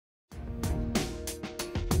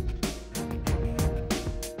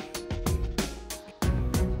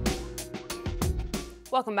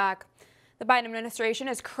Welcome back. The Biden administration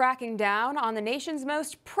is cracking down on the nation's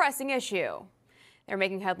most pressing issue. They're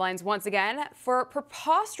making headlines once again for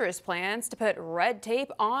preposterous plans to put red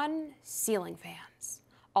tape on ceiling fans,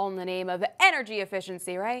 all in the name of energy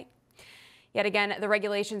efficiency, right? Yet again, the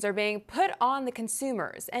regulations are being put on the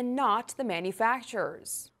consumers and not the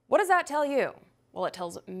manufacturers. What does that tell you? Well, it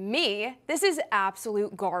tells me this is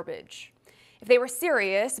absolute garbage. If they were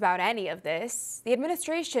serious about any of this, the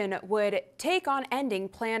administration would take on ending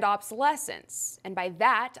planned obsolescence. And by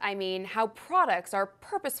that, I mean how products are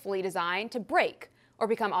purposefully designed to break or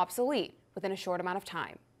become obsolete within a short amount of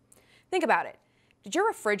time. Think about it. Did your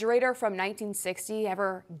refrigerator from 1960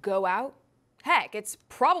 ever go out? Heck, it's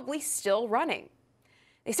probably still running.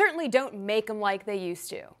 They certainly don't make them like they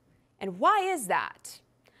used to. And why is that?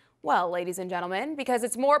 Well, ladies and gentlemen, because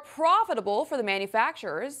it's more profitable for the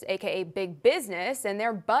manufacturers, aka big business, and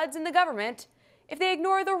their buds in the government, if they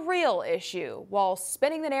ignore the real issue while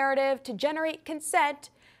spinning the narrative to generate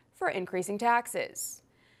consent for increasing taxes.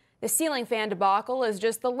 The ceiling fan debacle is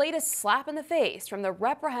just the latest slap in the face from the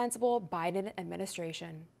reprehensible Biden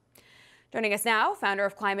administration. Joining us now, founder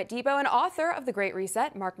of Climate Depot and author of The Great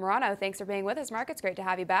Reset, Mark Morano. Thanks for being with us, Mark. It's great to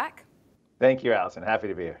have you back. Thank you, Alison. Happy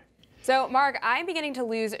to be here. So, Mark, I'm beginning to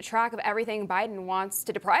lose track of everything Biden wants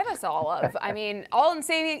to deprive us all of. I mean, all in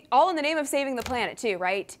the name of saving the planet, too,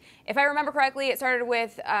 right? If I remember correctly, it started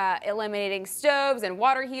with eliminating stoves and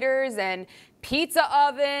water heaters and pizza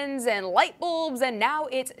ovens and light bulbs, and now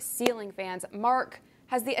it's ceiling fans. Mark,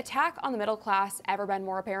 has the attack on the middle class ever been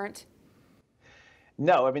more apparent?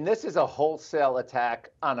 No, I mean, this is a wholesale attack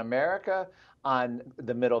on America, on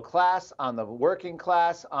the middle class, on the working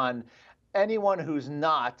class, on anyone who's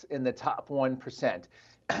not in the top 1%.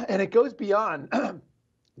 And it goes beyond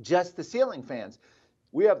just the ceiling fans.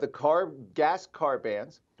 We have the gas car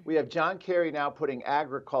bans. We have John Kerry now putting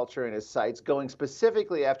agriculture in his sights, going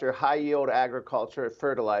specifically after high-yield agriculture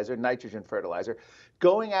fertilizer, nitrogen fertilizer,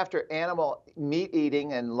 going after animal meat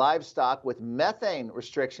eating and livestock with methane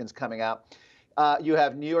restrictions coming out. You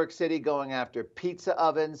have New York City going after pizza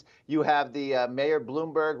ovens. You have the Mayor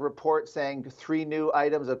Bloomberg report saying 3 new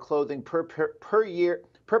items of clothing per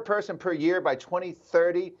person per year by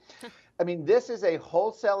 2030. I mean, this is a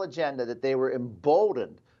wholesale agenda that they were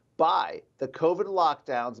emboldened by the COVID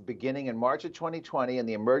lockdowns beginning in March of 2020 and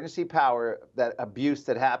the emergency power, that abuse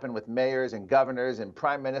that happened with mayors and governors and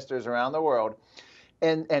prime ministers around the world,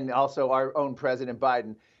 and also our own President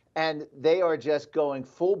Biden. And they are just going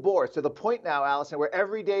full bore to the point now, Alison, where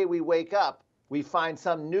every day we wake up, we find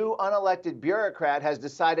some new unelected bureaucrat has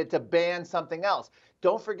decided to ban something else.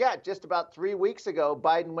 Don't forget, just about 3 weeks ago,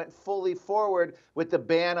 Biden went fully forward with the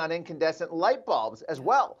ban on incandescent light bulbs as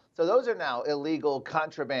well. So those are now illegal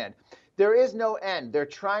contraband. There is no end. They're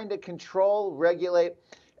trying to control, regulate,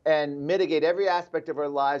 and mitigate every aspect of our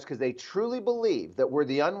lives because they truly believe that we're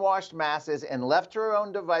the unwashed masses, and left to our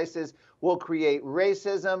own devices will create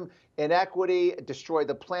racism, inequity, destroy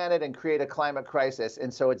the planet, and create a climate crisis.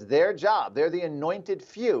 And so it's their job. They're the anointed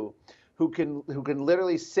few who can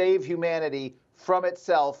literally save humanity from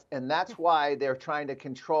itself, and that's why they're trying to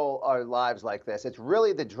control our lives like this. It's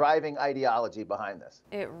really the driving ideology behind this.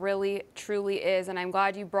 It really, truly is, and I'm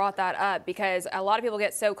glad you brought that up because a lot of people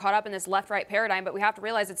get so caught up in this left-right paradigm, but we have to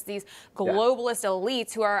realize it's these globalist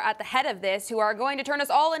elites who are at the head of this who are going to turn us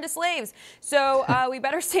all into slaves. So we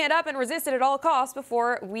better stand up and resist it at all costs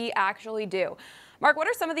before we actually do. Mark, what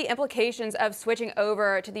are some of the implications of switching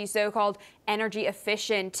over to these so-called energy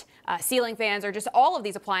efficient ceiling fans, or just all of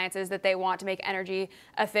these appliances that they want to make energy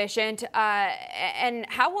efficient? And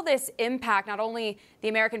how will this impact not only the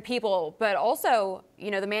American people, but also,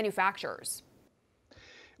 the manufacturers?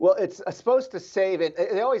 Well, it's supposed to save it.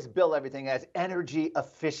 They always bill everything as energy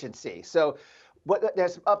efficiency. So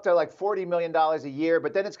there's up to like $40 million a year,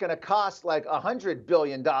 but then it's going to cost like $100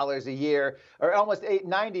 billion a year, or almost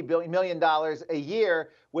 $90 million a year,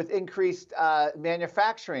 with increased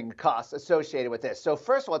manufacturing costs associated with this. So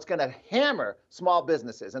first of all, it's going to hammer small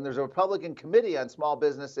businesses. And there's a Republican committee on small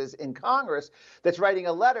businesses in Congress that's writing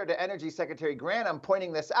a letter to Energy Secretary Granholm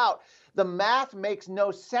pointing this out. The math makes no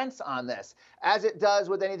sense on this, as it does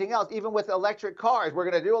with anything else. Even with electric cars, we're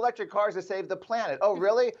going to do electric cars to save the planet. Oh,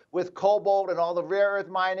 really? With cobalt and all the rare earth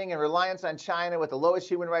mining and reliance on China with the lowest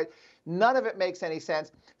human rights. None of it makes any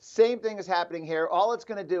sense. Same thing is happening here. All it's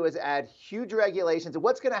going to do is add huge regulations. And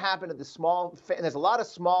what's going to happen to the small, and there's a lot of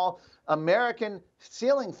small American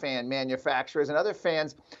ceiling fan manufacturers and other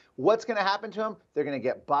fans. What's going to happen to them? They're going to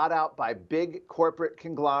get bought out by big corporate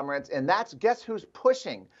conglomerates. And guess who's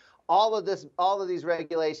pushing all of these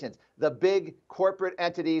regulations, the big corporate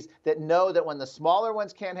entities that know that when the smaller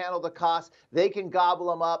ones can't handle the costs, they can gobble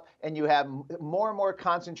them up, and you have more and more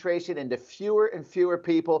concentration into fewer and fewer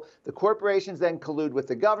people. The corporations then collude with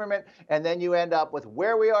the government, and then you end up with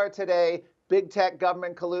where we are today: big tech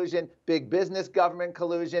government collusion, big business government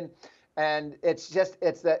collusion. And it's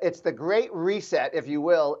the great reset, if you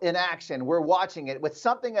will, in action. We're watching it with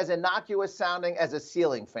something as innocuous sounding as a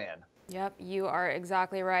ceiling fan. Yep, you are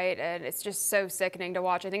exactly right, and it's just so sickening to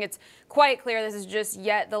watch. I think it's quite clear this is just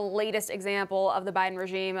yet the latest example of the Biden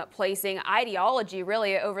regime placing ideology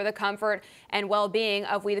really over the comfort and well-being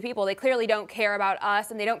of we the people. They clearly don't care about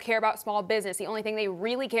us, and they don't care about small business. The only thing they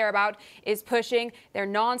really care about is pushing their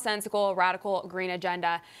nonsensical, radical green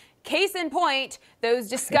agenda. Case in point, those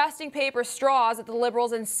disgusting paper straws that the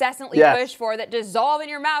liberals incessantly push for that dissolve in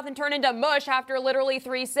your mouth and turn into mush after literally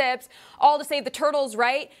 3 sips, all to save the turtles,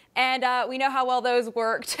 right? And we know how well those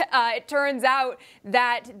worked. It turns out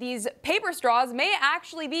that these paper straws may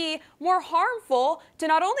actually be more harmful to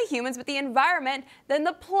not only humans but the environment than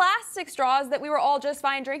the plastic straws that we were all just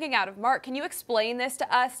fine drinking out of. Mark, can you explain this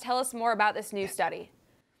to us? Tell us more about this new study.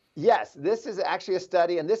 Yes, this is actually a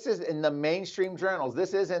study, and this is in the mainstream journals.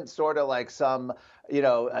 This isn't sort of like some,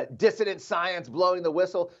 dissident science blowing the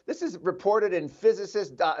whistle. This is reported in physics.org,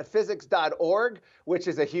 which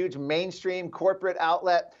is a huge mainstream corporate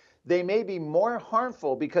outlet. They may be more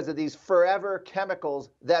harmful because of these forever chemicals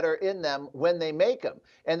that are in them when they make them.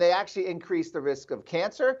 And they actually increase the risk of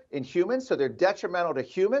cancer in humans, so they're detrimental to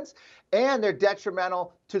humans, and they're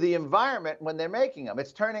detrimental to the environment when they're making them.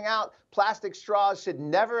 It's turning out plastic straws should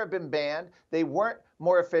never have been banned. They weren't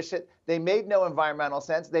more efficient. They made no environmental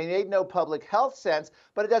sense. They made no public health sense,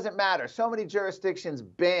 but it doesn't matter. So many jurisdictions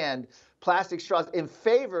banned plastic straws in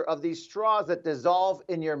favor of these straws that dissolve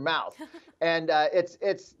in your mouth. And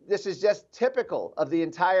this is just typical of the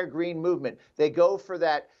entire green movement. They go for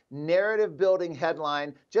that narrative building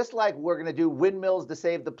headline, just like we're going to do windmills to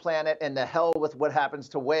save the planet and the hell with what happens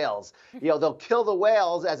to whales. They'll kill the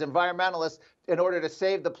whales as environmentalists in order to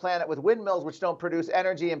save the planet with windmills, which don't produce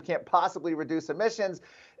energy and can't possibly reduce emissions.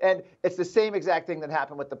 And it's the same exact thing that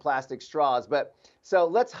happened with the plastic straws. But so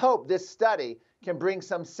let's hope this study can bring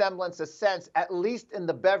some semblance of sense, at least in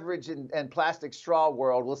the beverage and plastic straw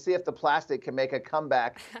world. We'll see if the plastic can make a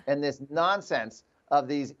comeback and this nonsense of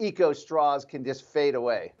these eco straws can just fade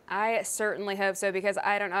away. I certainly hope so, because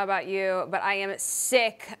I don't know about you, but I am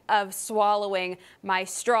sick of swallowing my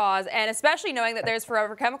straws, and especially knowing that there's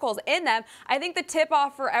forever chemicals in them. I think the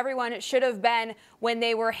tip-off for everyone should have been when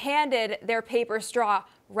they were handed their paper straw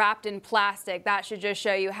wrapped in plastic. That should just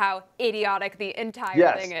show you how idiotic the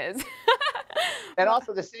entire thing is. And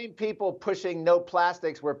also the same people pushing no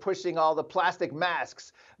plastics were pushing all the plastic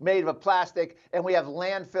masks made of plastic, and we have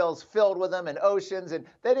landfills filled with them and oceans, and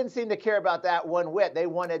they didn't seem to care about that one whit. They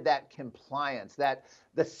wanted that compliance, that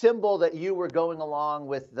the symbol that you were going along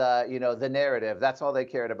with the, the narrative. That's all they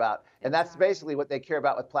cared about. And that's basically what they care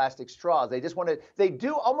about with plastic straws. They just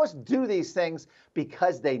almost do these things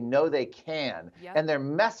because they know they can, and they're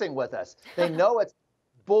messing with us. They know it's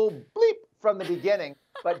bull bleep from the beginning,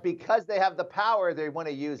 but because they have the power, they want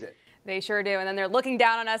to use it. They sure do. And then they're looking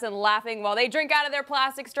down on us and laughing while they drink out of their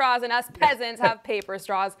plastic straws, and us peasants have paper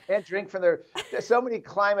straws. And drink from their... So many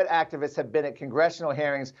climate activists have been at congressional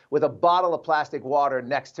hearings with a bottle of plastic water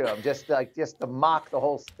next to them, just to mock the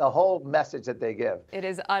whole message that they give. It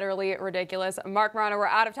is utterly ridiculous. Mark Morano, we're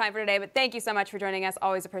out of time for today, but thank you so much for joining us.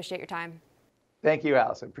 Always appreciate your time. Thank you,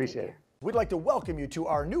 Alison. Appreciate it. We'd like to welcome you to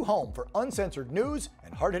our new home for uncensored news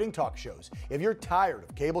and hard-hitting talk shows. If you're tired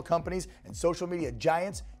of cable companies and social media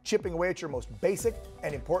giants chipping away at your most basic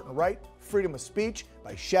and important right, freedom of speech,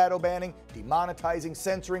 by shadow banning, demonetizing,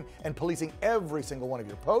 censoring, and policing every single one of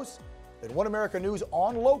your posts, then One America News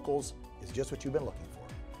on Locals is just what you've been looking for.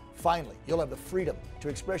 Finally, you'll have the freedom to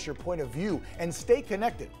express your point of view and stay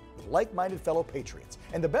connected with like-minded fellow patriots.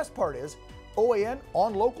 And the best part is, OAN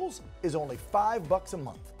on Locals is only $5 a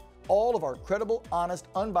month. All of our credible, honest,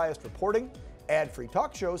 unbiased reporting, ad-free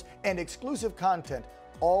talk shows, and exclusive content,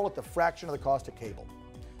 all at the fraction of the cost of cable.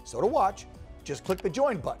 So to watch, just click the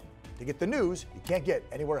join button to get the news you can't get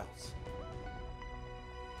anywhere else.